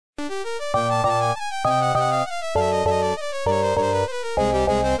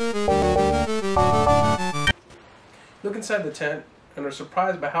look inside the tent and are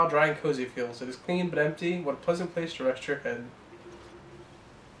surprised by how dry and cozy it feels. It is clean but empty. What a pleasant place to rest your head.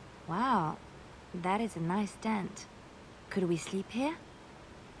 Wow, that is a nice tent. Could we sleep here?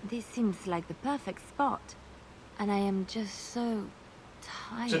 This seems like the perfect spot. And I am just so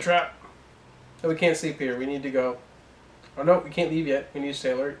tired. It's a trap. No, we can't sleep here. We need to go. Oh no, we can't leave yet. We need to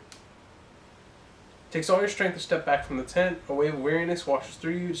stay alert. It takes all your strength to step back from the tent. A wave of weariness washes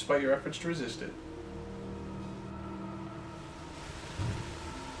through you despite your efforts to resist it.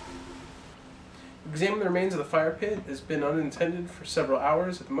 Examine the remains of the fire pit. It has been unattended for several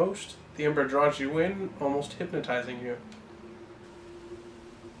hours at the most. The ember draws you in, almost hypnotizing you.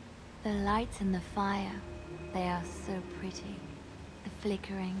 The lights in the fire, they are so pretty. The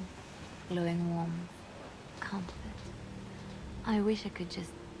flickering, glowing warmth, comfort. I wish I could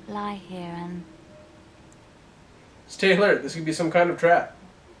just lie here and... Stay alert. This could be some kind of trap.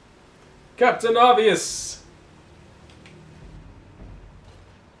 Captain Obvious!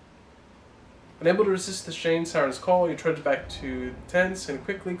 Unable to resist the strange siren's call, you trudge back to the tents and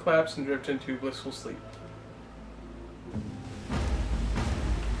quickly collapse and drift into blissful sleep.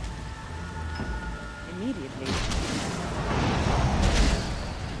 Immediately.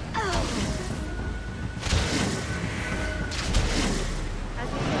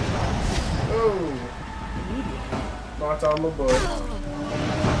 Oh! Knocked on the butt.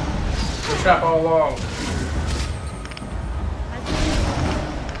 The trap all along.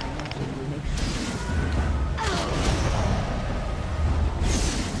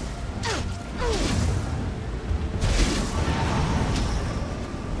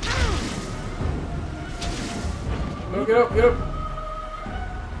 No, get up, get up!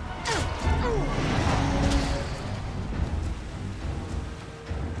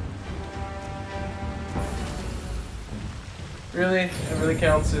 Really? It really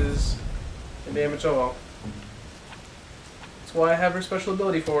counts as a damage? Oh well. That's why I have her special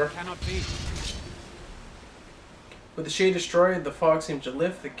ability for. Cannot be. With the shade destroyed, the fog seems to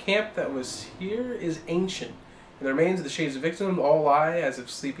lift. The camp that was here is ancient, and the remains of the shade's victims all lie as if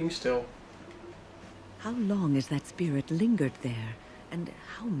sleeping still. How long has that spirit lingered there, and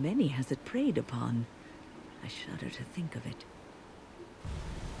how many has it preyed upon? I shudder to think of it.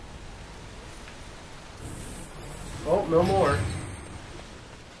 Oh, no more.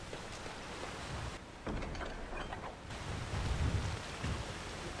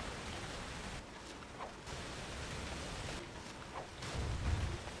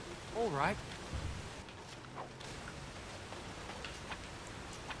 All right.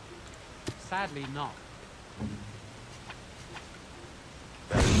 Sadly not.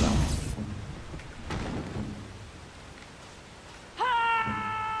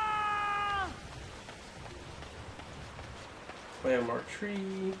 Landmark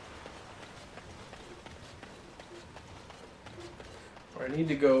tree. Where I need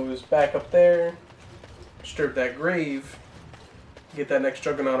to go is back up there, disturb that grave, get that next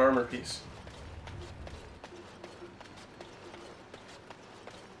Juggernaut armor piece.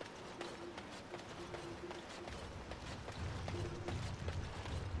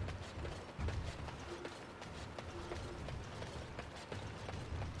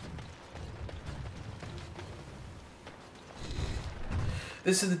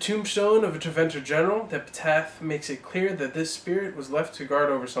 This is the tombstone of a Treventer general. The epitaph makes it clear that this spirit was left to guard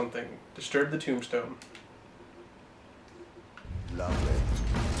over something. Disturb the tombstone. Lovely.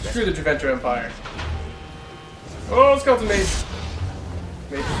 Screw the Treventer Empire. Oh, skeleton mage.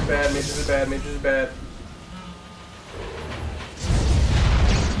 Mages are bad, mages are bad, mages are bad.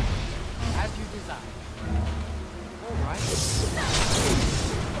 As you desire. All right.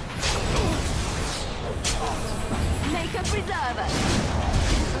 Make a preserver!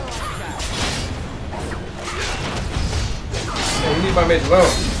 Hey, we need my mage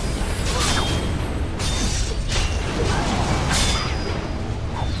alone.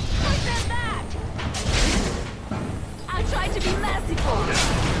 Put them back! I'll try to be merciful.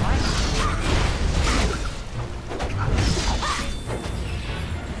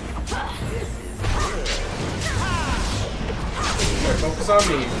 Right, focus on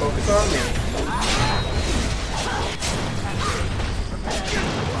me, focus on me.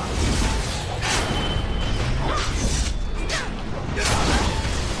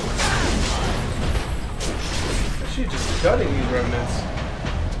 She's just gutting these remnants.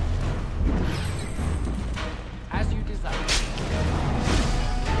 As you desire.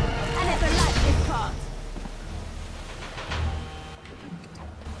 I never liked this part.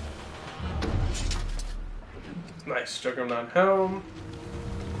 Nice, Juggernaut helm.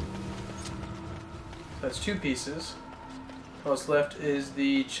 That's 2 pieces. All that's left is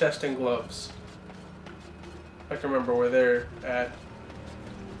the chest and gloves. I can remember where they're at.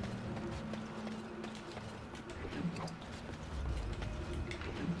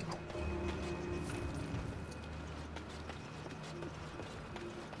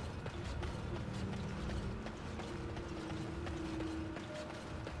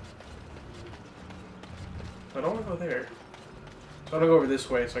 I don't want to go there. So I want to go over this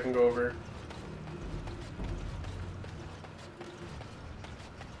way so I can go over.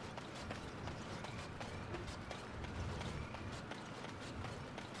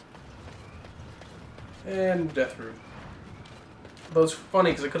 And death root. Though it's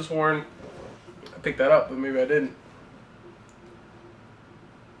funny because I could have sworn I picked that up, but maybe I didn't.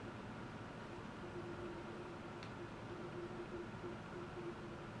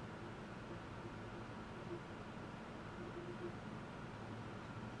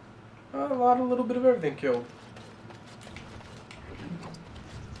 A little bit of everything killed.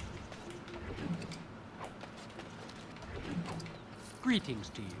 Greetings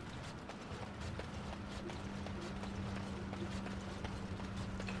to you.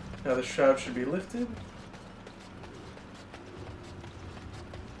 Now the shroud should be lifted.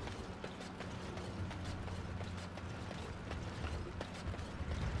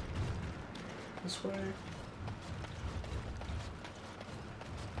 This way.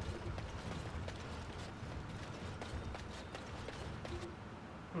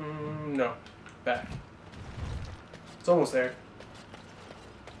 No. Back. It's almost there.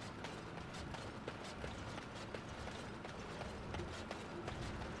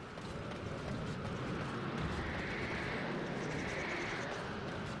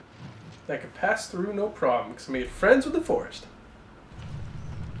 I could pass through no problem because I made friends with the forest.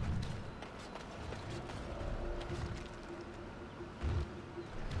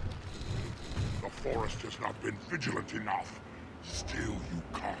 The forest has not been vigilant enough. Still you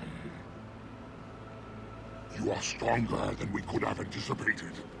come. You are stronger than we could have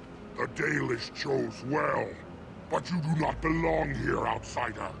anticipated. The Dalish chose well, but you do not belong here,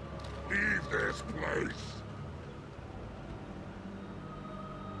 outsider. Leave this place.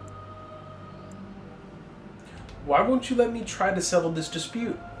 Why won't you let me try to settle this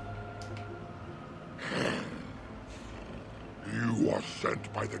dispute? You are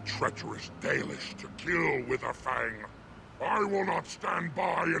sent by the treacherous Dalish to kill Witherfang. I will not stand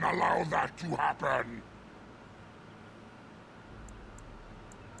by and allow that to happen.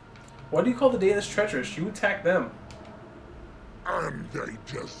 Why do you call the Dalish treacherous? You attack them. And they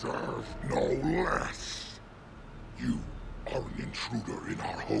deserve no less. You are an intruder in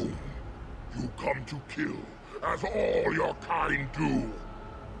our home. You come to kill, as all your kind do.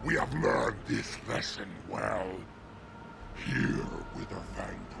 We have learned this lesson well. Here,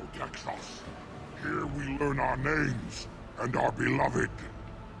 Witherfang protects us. Here we learn our names and are beloved.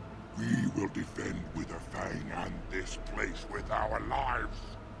 We will defend Witherfang and this place with our lives.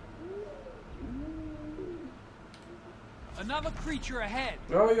 Another creature ahead.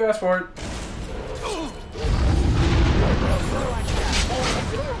 Oh, you asked for it.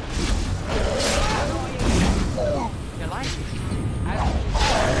 You like it?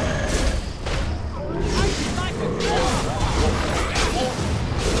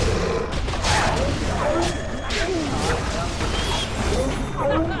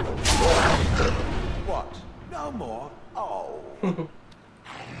 What? No more? Oh.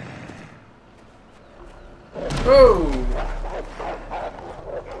 Oh!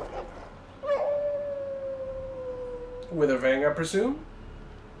 Witherfang, I presume?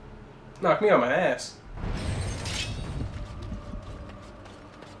 Knock me on my ass.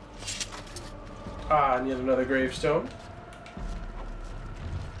 Ah, and yet another gravestone.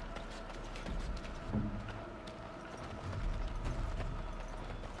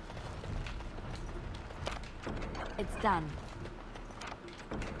 It's done.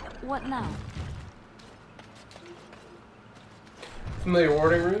 What now? Familiar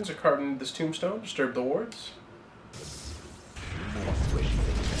warding runes are carved into this tombstone. Disturb the wards.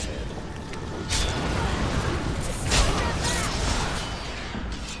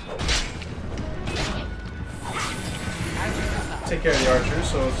 Take care of the archers,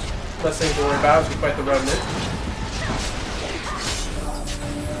 so it's less things to worry about as we fight the Revenant.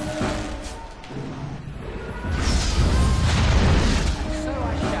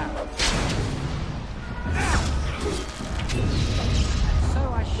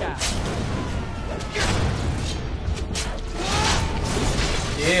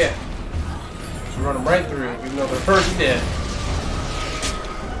 Yeah. Run them right through, even though they're hurt and dead.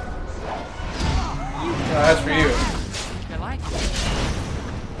 That's for you. You like it?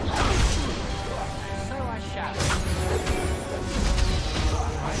 So I shall.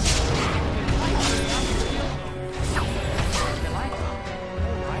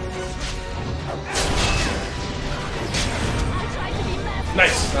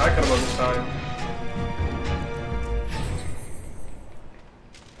 Nice! Now I could have won this time.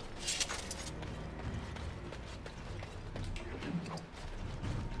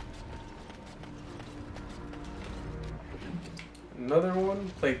 Another one.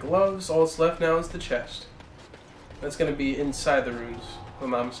 Plate gloves. All that's left now is the chest. That's going to be inside the runes, if I'm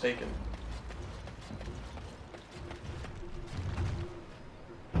not mistaken.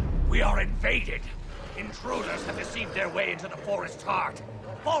 We are invaded! Intruders have deceived their way into the forest's heart.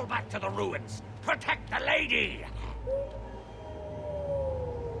 Fall back to the ruins. Protect the lady!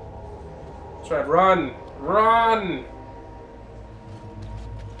 That's right, run! Run!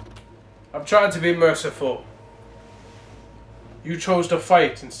 I've tried to be merciful. You chose to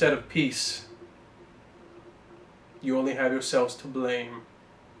fight instead of peace. You only have yourselves to blame.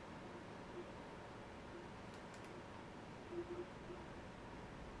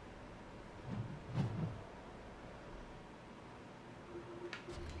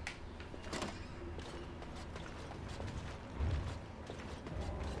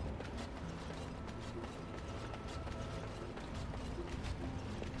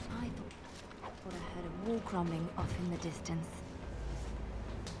 I thought I heard a wall crumbling off in the distance.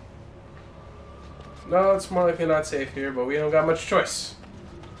 No, it's more likely not safe here, but we don't got much choice.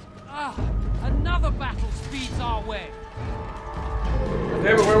 Ah, another battle speeds our way.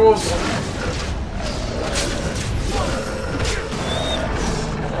 Damn it, werewolves!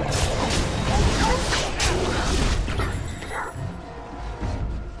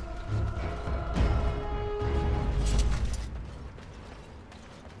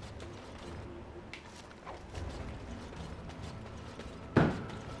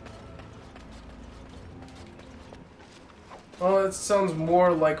 Well, it sounds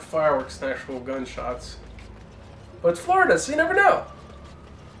more like fireworks than actual gunshots. But it's Florida, so you never know.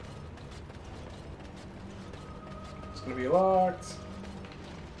 It's gonna be locked.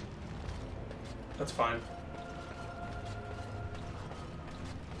 That's fine.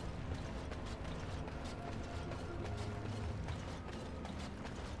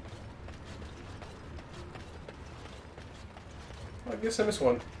 I guess I missed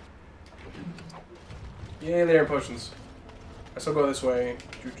one. Yay, there are potions. I still go this way.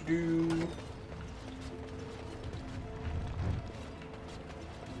 Doo-doo-doo.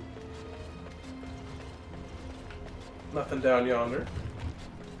 Nothing down yonder.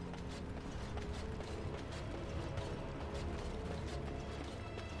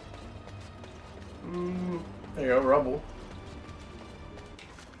 There you go, rubble.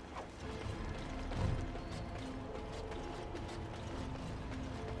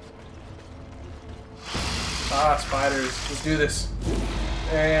 Ah, spiders. Let's do this.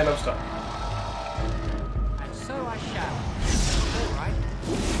 And I'm stuck. And so I shall. All right.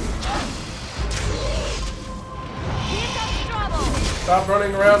 He's got trouble! Stop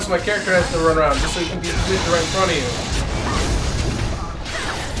running around so my character has to run around, just so he can be positioned right in front of you.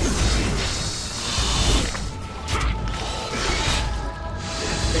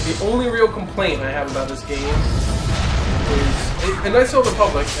 Like, the only real complaint I have about this game is... And I saw the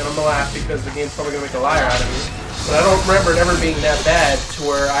public, and I'm gonna laugh because the game's probably gonna make a liar out of me. But I don't remember it ever being that bad to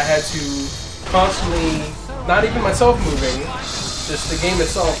where I had to constantly, not even myself moving, just the game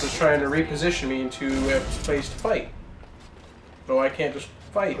itself is trying to reposition me into a place to fight. So I can't just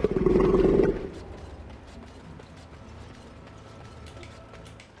fight.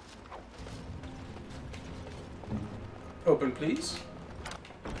 Open, please.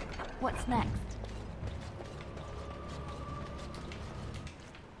 What's next?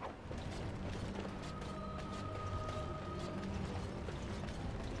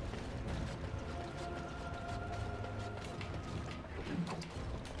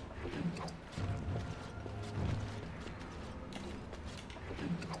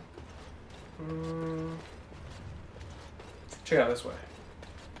 Check out this way.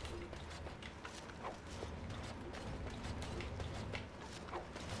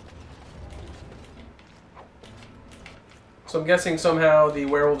 So I'm guessing somehow the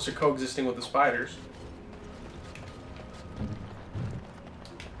werewolves are coexisting with the spiders.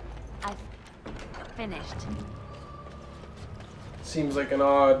 I've finished. Seems like an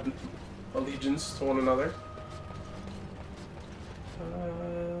odd allegiance to one another.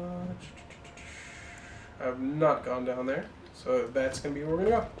 I've not gone down there, so that's going to be where we're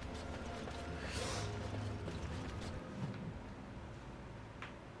going to go.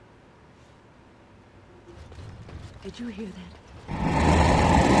 Did you hear that?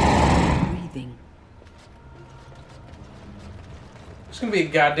 Breathing. There's going to be a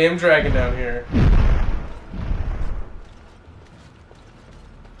goddamn dragon down here.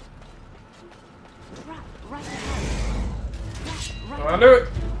 Right ahead. Oh, I'll do it. Of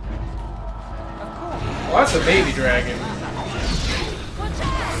course. Well, that's a baby dragon.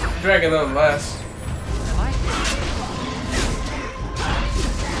 Dragon nonetheless. I like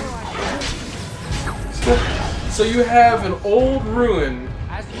it. So you have an old ruin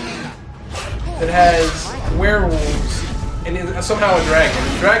As you that has werewolves and is somehow a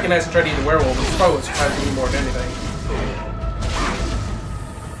dragon. The dragon hasn't tried to eat the werewolf, which is probably what surprised me more than anything.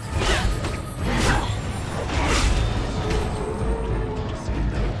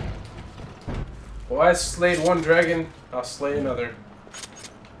 Well, I slayed one dragon, I'll slay another.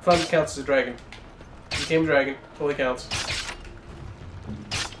 Fun counts as a dragon. Became a dragon, totally counts.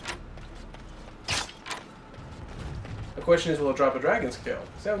 The question is, will it drop a dragon skill?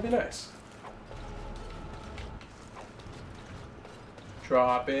 Because that would be nice.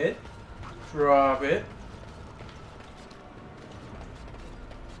 Drop it. Drop it.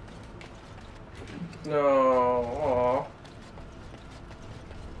 No.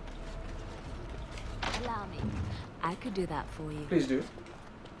 Aww. Allow me. I could do that for you. Please do.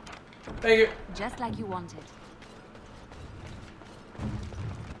 Thank you. Just like you wanted.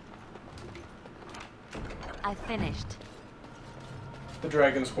 I finished. The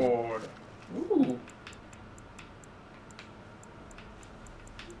Dragon's Horde. Ooh.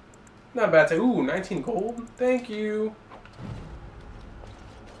 Not bad. Ooh, 19 gold. Thank you.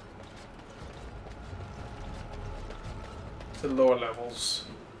 To the lower levels.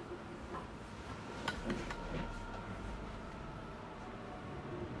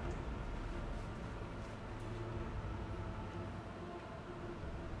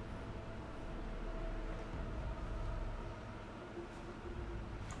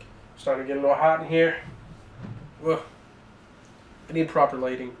 Starting to get a little hot in here. Ugh. I need proper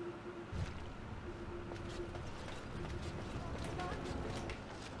lighting.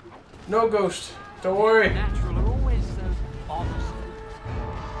 No ghost. Don't worry. Natural are always so honest.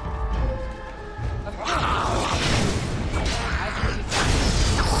 Of course. As you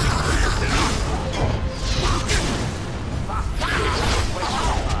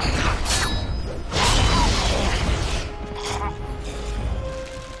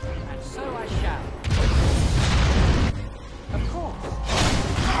and so I shall. Of course.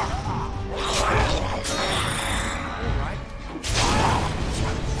 All right.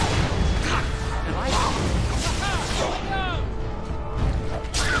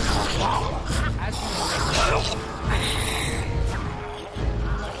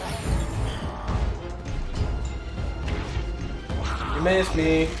 You missed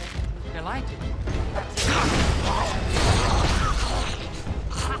me. Delighted.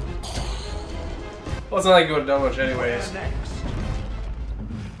 Well, it's not like you would have done much anyways.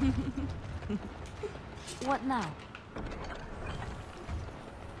 What now?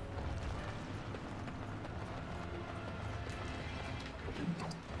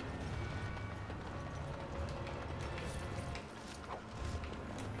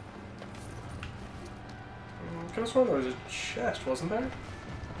 I could have sworn there was a chest, wasn't there?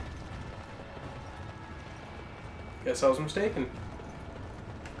 Guess I was mistaken.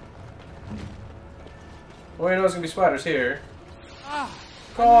 Well, you know there's gonna be spiders here. Ah,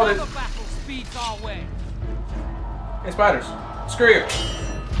 Called it. another battle speeds our way. Hey, spiders. Screw you.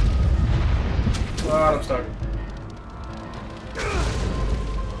 God, I'm stuck.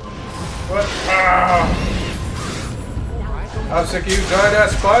 What? Ah! I'm sick of you giant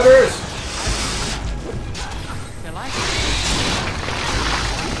ass spiders! Delighted.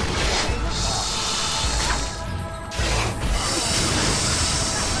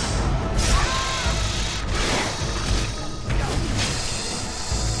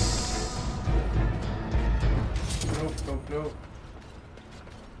 Nope, nope, nope.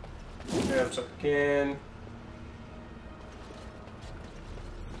 Yeah, I'm stuck again.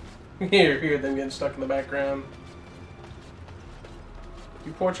 Hear them getting stuck in the background.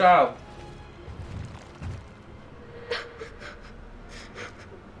 You poor child.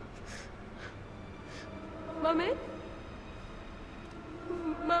 Mummy?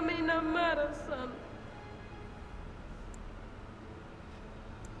 Mummy, no matter, son.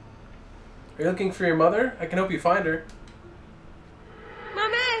 Are you looking for your mother? I can help you find her.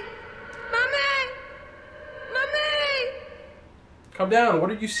 Mummy! Mummy! Mummy! Calm down.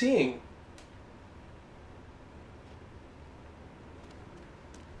 What are you seeing?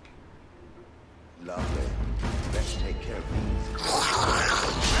 Lovely. Let's take care of these.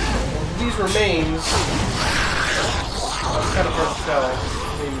 These remains. That's kind of hard to tell. I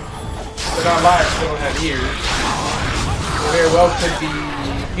mean, they're not alive, so they don't have ears. They very well could be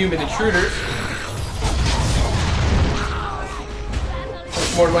human intruders.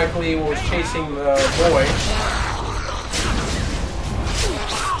 Which more likely was chasing the boy.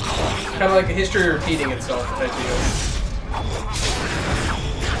 Kind of like a history repeating itself type deal.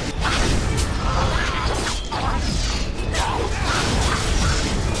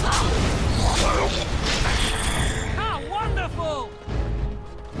 How wonderful!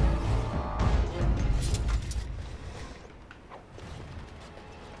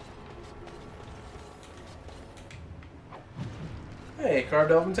 Hey,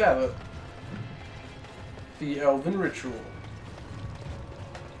 carved elven tablet. The Elven Ritual.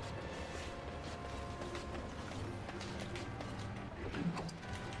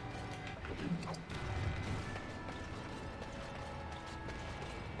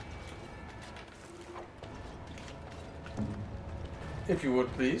 If you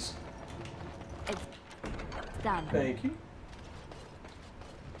would, please. It's done. Thank you.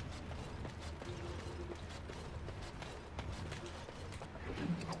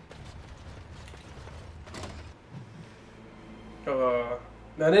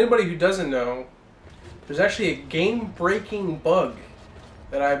 Now, anybody who doesn't know, there's actually a game-breaking bug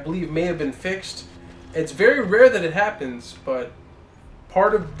that I believe may have been fixed. It's very rare that it happens, but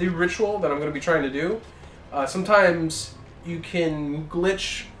part of the ritual that I'm going to be trying to do, sometimes you can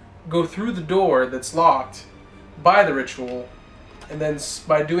go through the door that's locked by the ritual, and then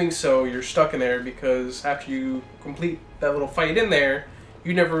by doing so, you're stuck in there because after you complete that little fight in there,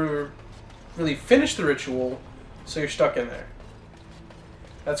 you never really finish the ritual, so you're stuck in there.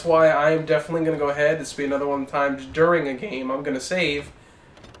 That's why I'm definitely going to go ahead. This will be another one times during a game. I'm going to save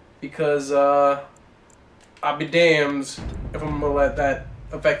because I'll be damned if I'm going to let that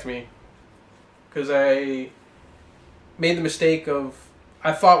affect me. Because I made the mistake of,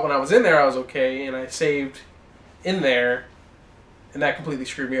 I thought when I was in there I was okay, and I saved in there, and that completely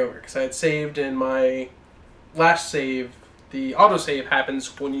screwed me over. Because I had saved in my last save. The autosave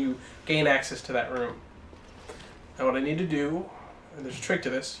happens when you gain access to that room. Now what I need to do, and there's a trick to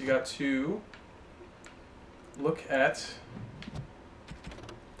this, you got to look at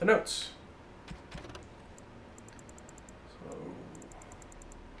the notes. So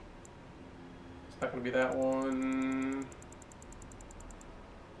it's not going to be that one.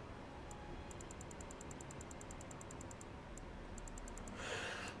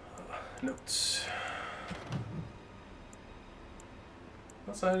 Notes.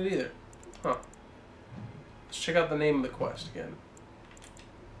 That's not it either. Huh. Let's check out the name of the quest again.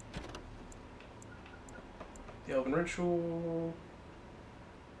 The Elven Ritual.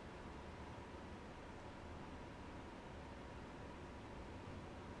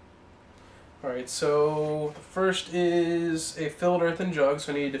 Alright, so the first is a filled earthen jug,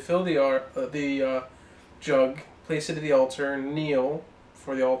 so I need to fill the jug, place it at the altar, and kneel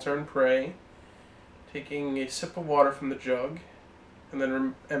before the altar and pray, taking a sip of water from the jug, and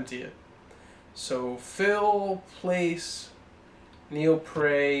then empty it. So fill, place, kneel,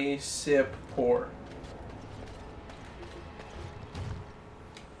 pray, sip, pour.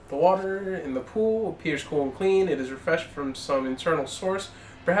 The water in the pool appears cool and clean. It is refreshed from some internal source,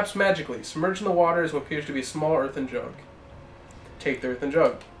 perhaps magically. Submerged in the water is what appears to be a small earthen jug. Take the earthen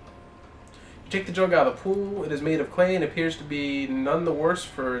jug. You take the jug out of the pool. It is made of clay and appears to be none the worse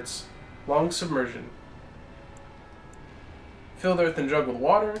for its long submersion. Fill the earthen jug with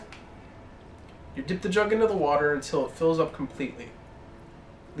water. You dip the jug into the water until it fills up completely.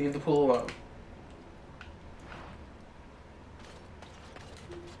 Leave the pool alone.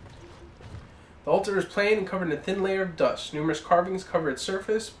 The altar is plain and covered in a thin layer of dust. Numerous carvings cover its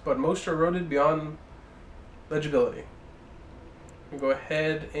surface, but most are eroded beyond legibility. You go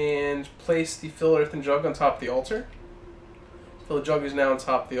ahead and place the filled earthen jug on top of the altar. The filled jug is now on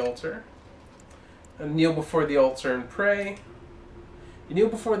top of the altar. And kneel before the altar and pray. You kneel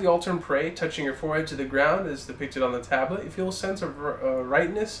before the altar and pray, touching your forehead to the ground as depicted on the tablet. You feel a sense of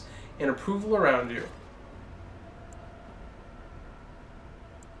rightness and approval around you.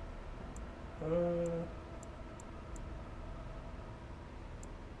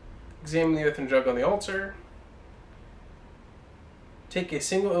 Examine the earthen jug on the altar. Take a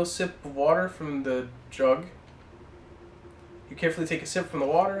single sip of water from the jug. You carefully take a sip from the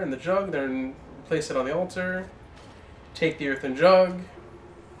water in the jug, then place it on the altar. Take the earthen jug.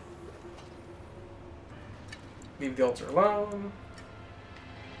 Leave the altar alone.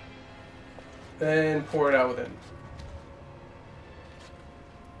 Then pour it out within.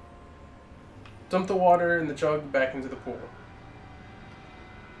 Dump the water in the jug back into the pool.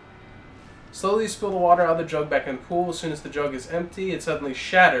 Slowly spill the water out of the jug back in the pool. As soon as the jug is empty, it suddenly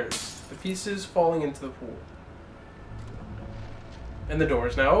shatters, the pieces falling into the pool. And the door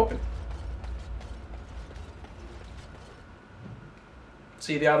is now open.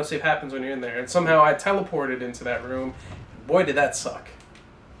 See, the autosave happens when you're in there. And somehow I teleported into that room. Boy, did that suck.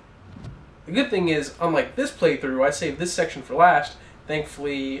 The good thing is, unlike this playthrough, I saved this section for last.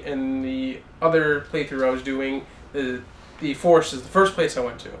 Thankfully, in the other playthrough I was doing, the forest is the first place I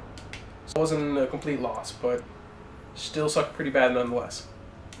went to. So it wasn't a complete loss, but still sucked pretty bad nonetheless.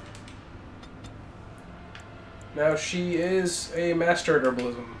 Now she is a master at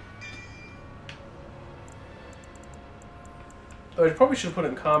herbalism. Though I probably should have put it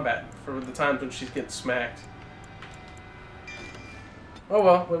in combat for the times when she's getting smacked. Oh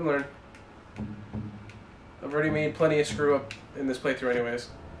well, live and learn. I've already made plenty of screw up in this playthrough anyways.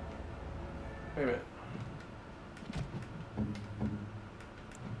 Wait a minute.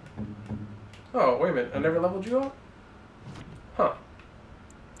 Oh, wait a minute. I never leveled you up? Huh.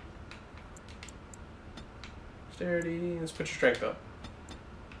 Dexterity. Let's put your strength up.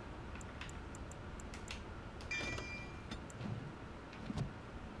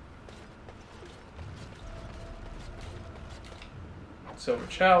 Silver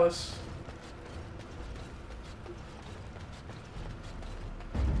Chalice.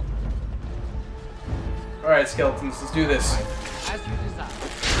 Alright, skeletons, let's do this. As you desire.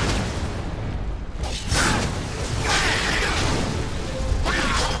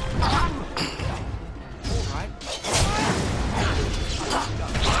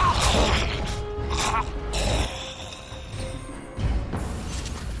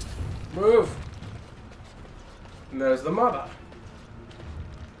 Move! And there's the mother.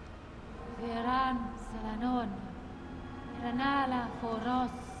 Veran Salanon, Ranala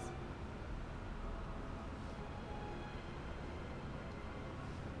Foros.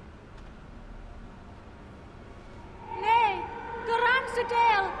 Nay, Goran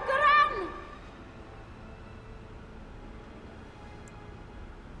Sudale, Goran!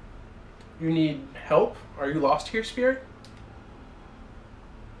 You need help? Are you lost here, spirit?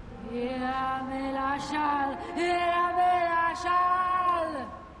 Iramelashal, Iramelashal!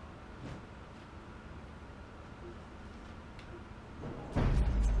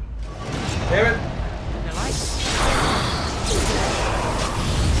 Damn it!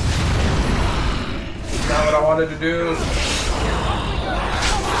 Not what I wanted to do. I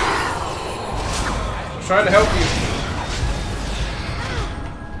was trying to help you.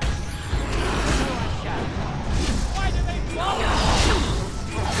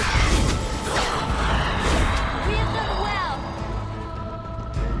 We have done well.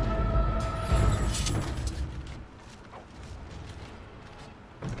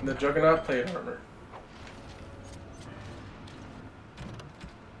 The Juggernaut plate armor.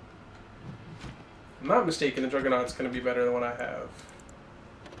 If I'm not mistaken, the Juggernaut's going to be better than what I have.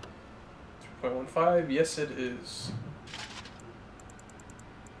 3.15, yes it is.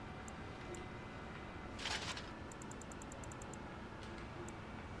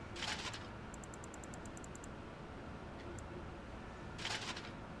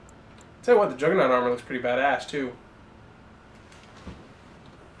 Tell you what, the Juggernaut armor looks pretty badass too.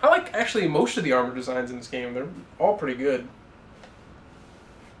 I like actually most of the armor designs in this game. They're all pretty good.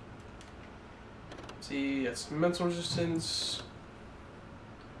 Let's see, it's mental resistance.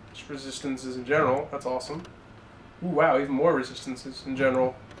 Just resistances in general. That's awesome. Ooh, wow, even more resistances in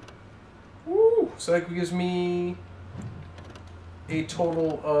general. Woo! So that gives me a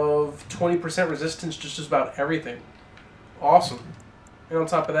total of 20% resistance to just about everything. Awesome. And on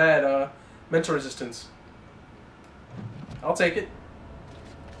top of that, mental resistance. I'll take it.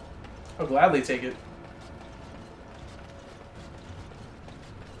 I'll gladly take it.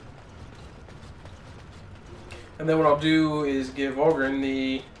 And then what I'll do is give Ogren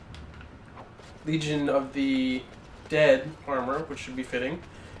the Legion of the Dead armor, which should be fitting,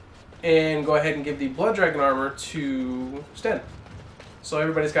 and go ahead and give the Blood Dragon armor to Sten. So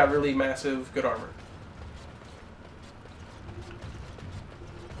everybody's got really massive, good armor.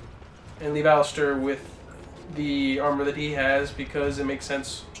 And leave Alistair with the armor that he has because it makes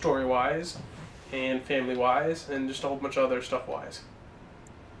sense story-wise and family-wise and just a whole bunch of other stuff-wise.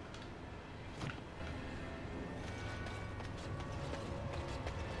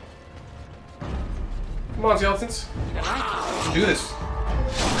 Come on, skeletons. Let's do this.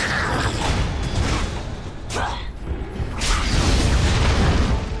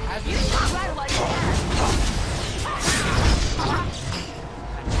 As you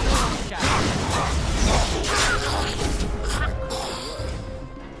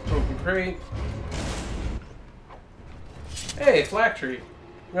Open crate. Hey, Flack Tree.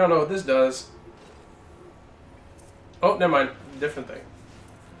 We don't know what this does. Oh, never mind. Different thing.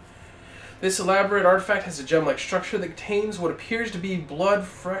 This elaborate artifact has a gem-like structure that contains what appears to be blood,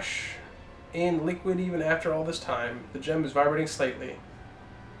 fresh and liquid even after all this time. The gem is vibrating slightly.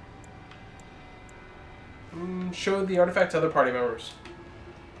 Show the artifact to other party members.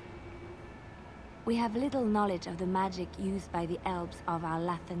 We have little knowledge of the magic used by the elves of our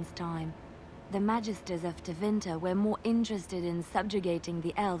Lathan's time. The magisters of Tevinter were more interested in subjugating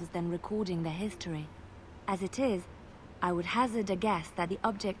the elves than recording their history. As it is, I would hazard a guess that the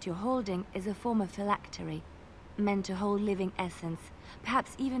object you're holding is a form of phylactery, meant to hold living essence,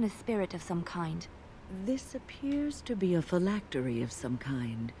 perhaps even a spirit of some kind. This appears to be a phylactery of some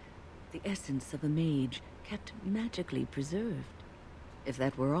kind. The essence of a mage, kept magically preserved. If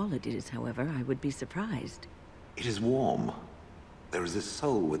that were all it is, however, I would be surprised. It is warm. There is a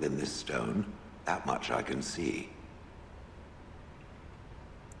soul within this stone. That much I can see.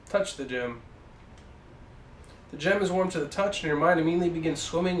 Touch the gem. The gem is warm to the touch, and your mind immediately begins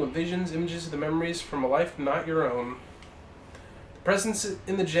swimming with visions, images, and the memories from a life not your own. The presence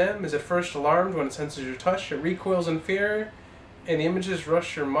in the gem is at first alarmed when it senses your touch. It recoils in fear, and the images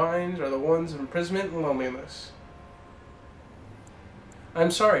rush your mind are the ones of imprisonment and loneliness. I'm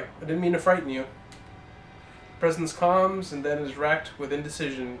sorry, I didn't mean to frighten you. The presence calms and then is racked with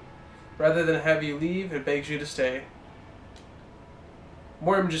indecision. Rather than have you leave, it begs you to stay.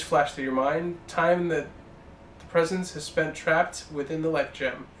 More images flash through your mind. Time that the presence has spent trapped within the life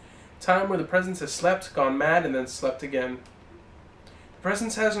gem. Time where the presence has slept, gone mad, and then slept again. The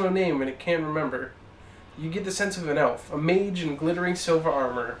presence has no name and it can't remember. You get the sense of an elf, a mage in glittering silver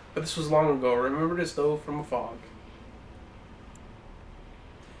armor, but this was long ago, remembered as though from a fog.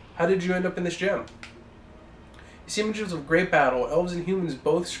 How did you end up in this gem? You see images of great battle, elves and humans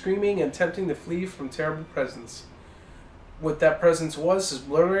both screaming and attempting to flee from terrible presence. What that presence was is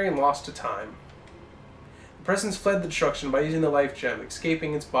blurry and lost to time. The presence fled the destruction by using the life gem,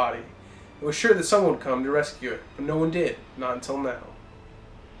 escaping its body. It was sure that someone would come to rescue it, but no one did, not until now.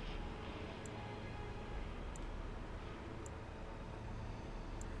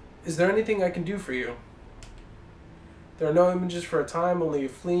 Is there anything I can do for you? There are no images for a time, only a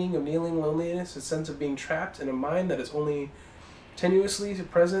fleeing of kneeling loneliness, a sense of being trapped in a mind that is only tenuously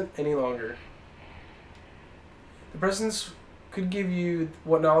present any longer. The presence could give you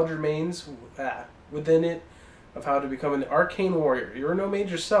what knowledge remains within it of how to become an arcane warrior. You are no mage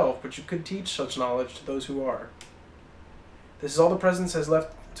yourself, but you could teach such knowledge to those who are. This is all the presence has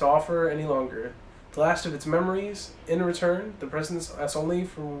left to offer any longer. The last of its memories. In return, the presence asks only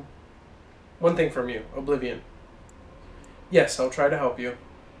for one thing from you, oblivion. Yes, I'll try to help you.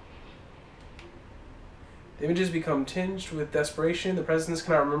 The images become tinged with desperation. The presence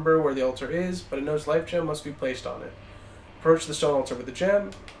cannot remember where the altar is, but it knows life gem must be placed on it. Approach the stone altar with the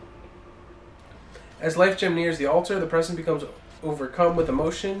gem. As life gem nears the altar, the presence becomes overcome with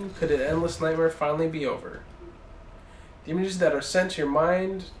emotion. Could an endless nightmare finally be over? The images that are sent to your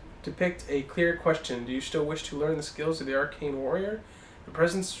mind depict a clear question. Do you still wish to learn the skills of the arcane warrior? The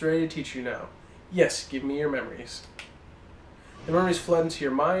presence is ready to teach you now. Yes, give me your memories. The memories flood into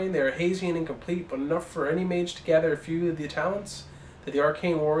your mind. They are hazy and incomplete, but enough for any mage to gather a few of the talents that the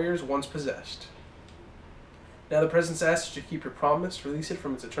arcane warriors once possessed. Now the presence asks you to keep your promise, release it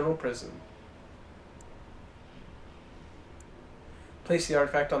from its eternal prison. Place the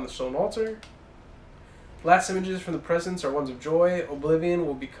artifact on the stone altar. Last images from the presence are ones of joy. Oblivion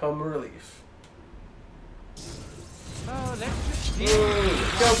will become a relief. Oh, let's just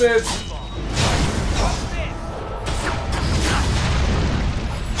Killed it!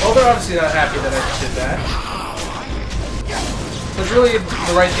 Well, they're obviously not happy that I just did that. But it's really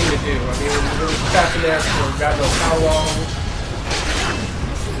the right thing to do. I mean, it was trapped in there for God knows how long.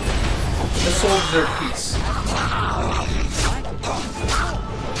 The soul deserves peace.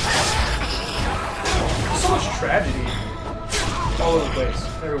 There's so much tragedy all over the place,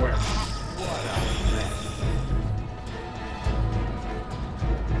 everywhere.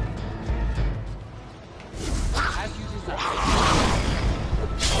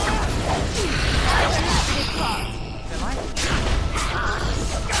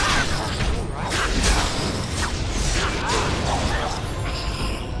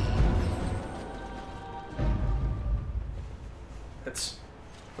 That's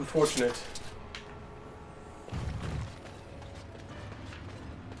unfortunate.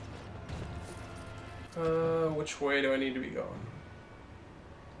 Which way do I need to be going?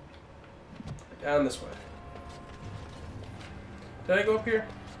 Down this way. Did I go up here?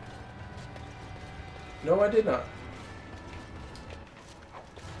 No, I did not.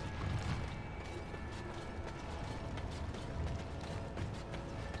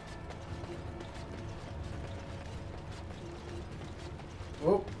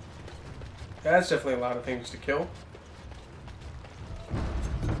 Whoa. That's definitely a lot of things to kill.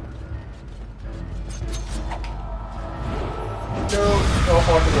 No, off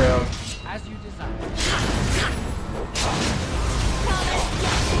on the ground. as you desire.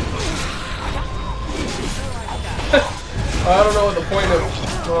 I don't know what the point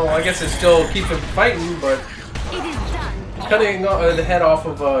of... Well, I guess it still keeps them fighting, but... It is done. Cutting the head off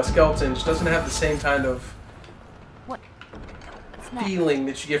of a skeleton just doesn't have the same kind of What's next? feeling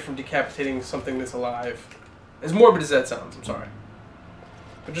that you get from decapitating something that's alive. As morbid as that sounds, I'm sorry.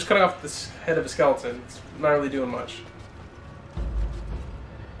 But just cutting off this head of a skeleton, it's not really doing much.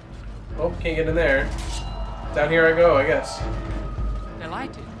 Oh, can't get in there. Down here I go, I guess.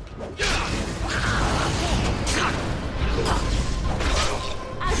 Delighted.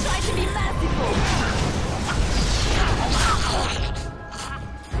 I'll try to be merciful.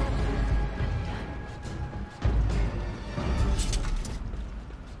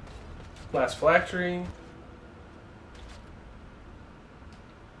 Last phylactery.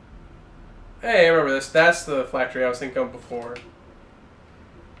 Hey, I remember this. That's the phylactery I was thinking of before.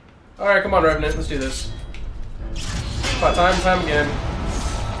 Alright, come on, Revenant. Let's do this. Time and time again.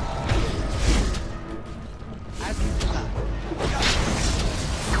 As you desire.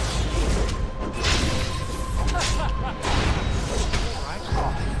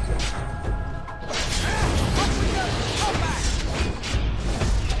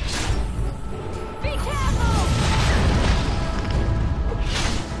 Be careful.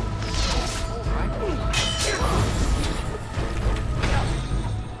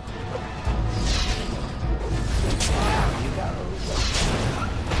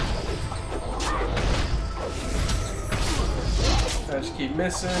 I just keep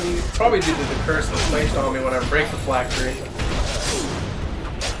missing. Probably due to the curse that's placed on me when I break the phylactery.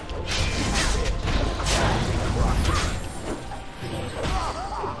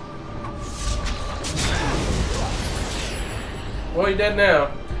 Well, you're dead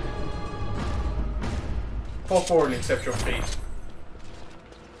now. Fall forward and accept your fate.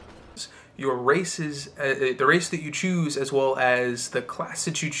 Your races, the race that you choose, as well as the class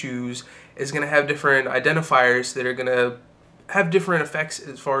that you choose, is going to have different identifiers that are going to have different effects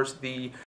as far as the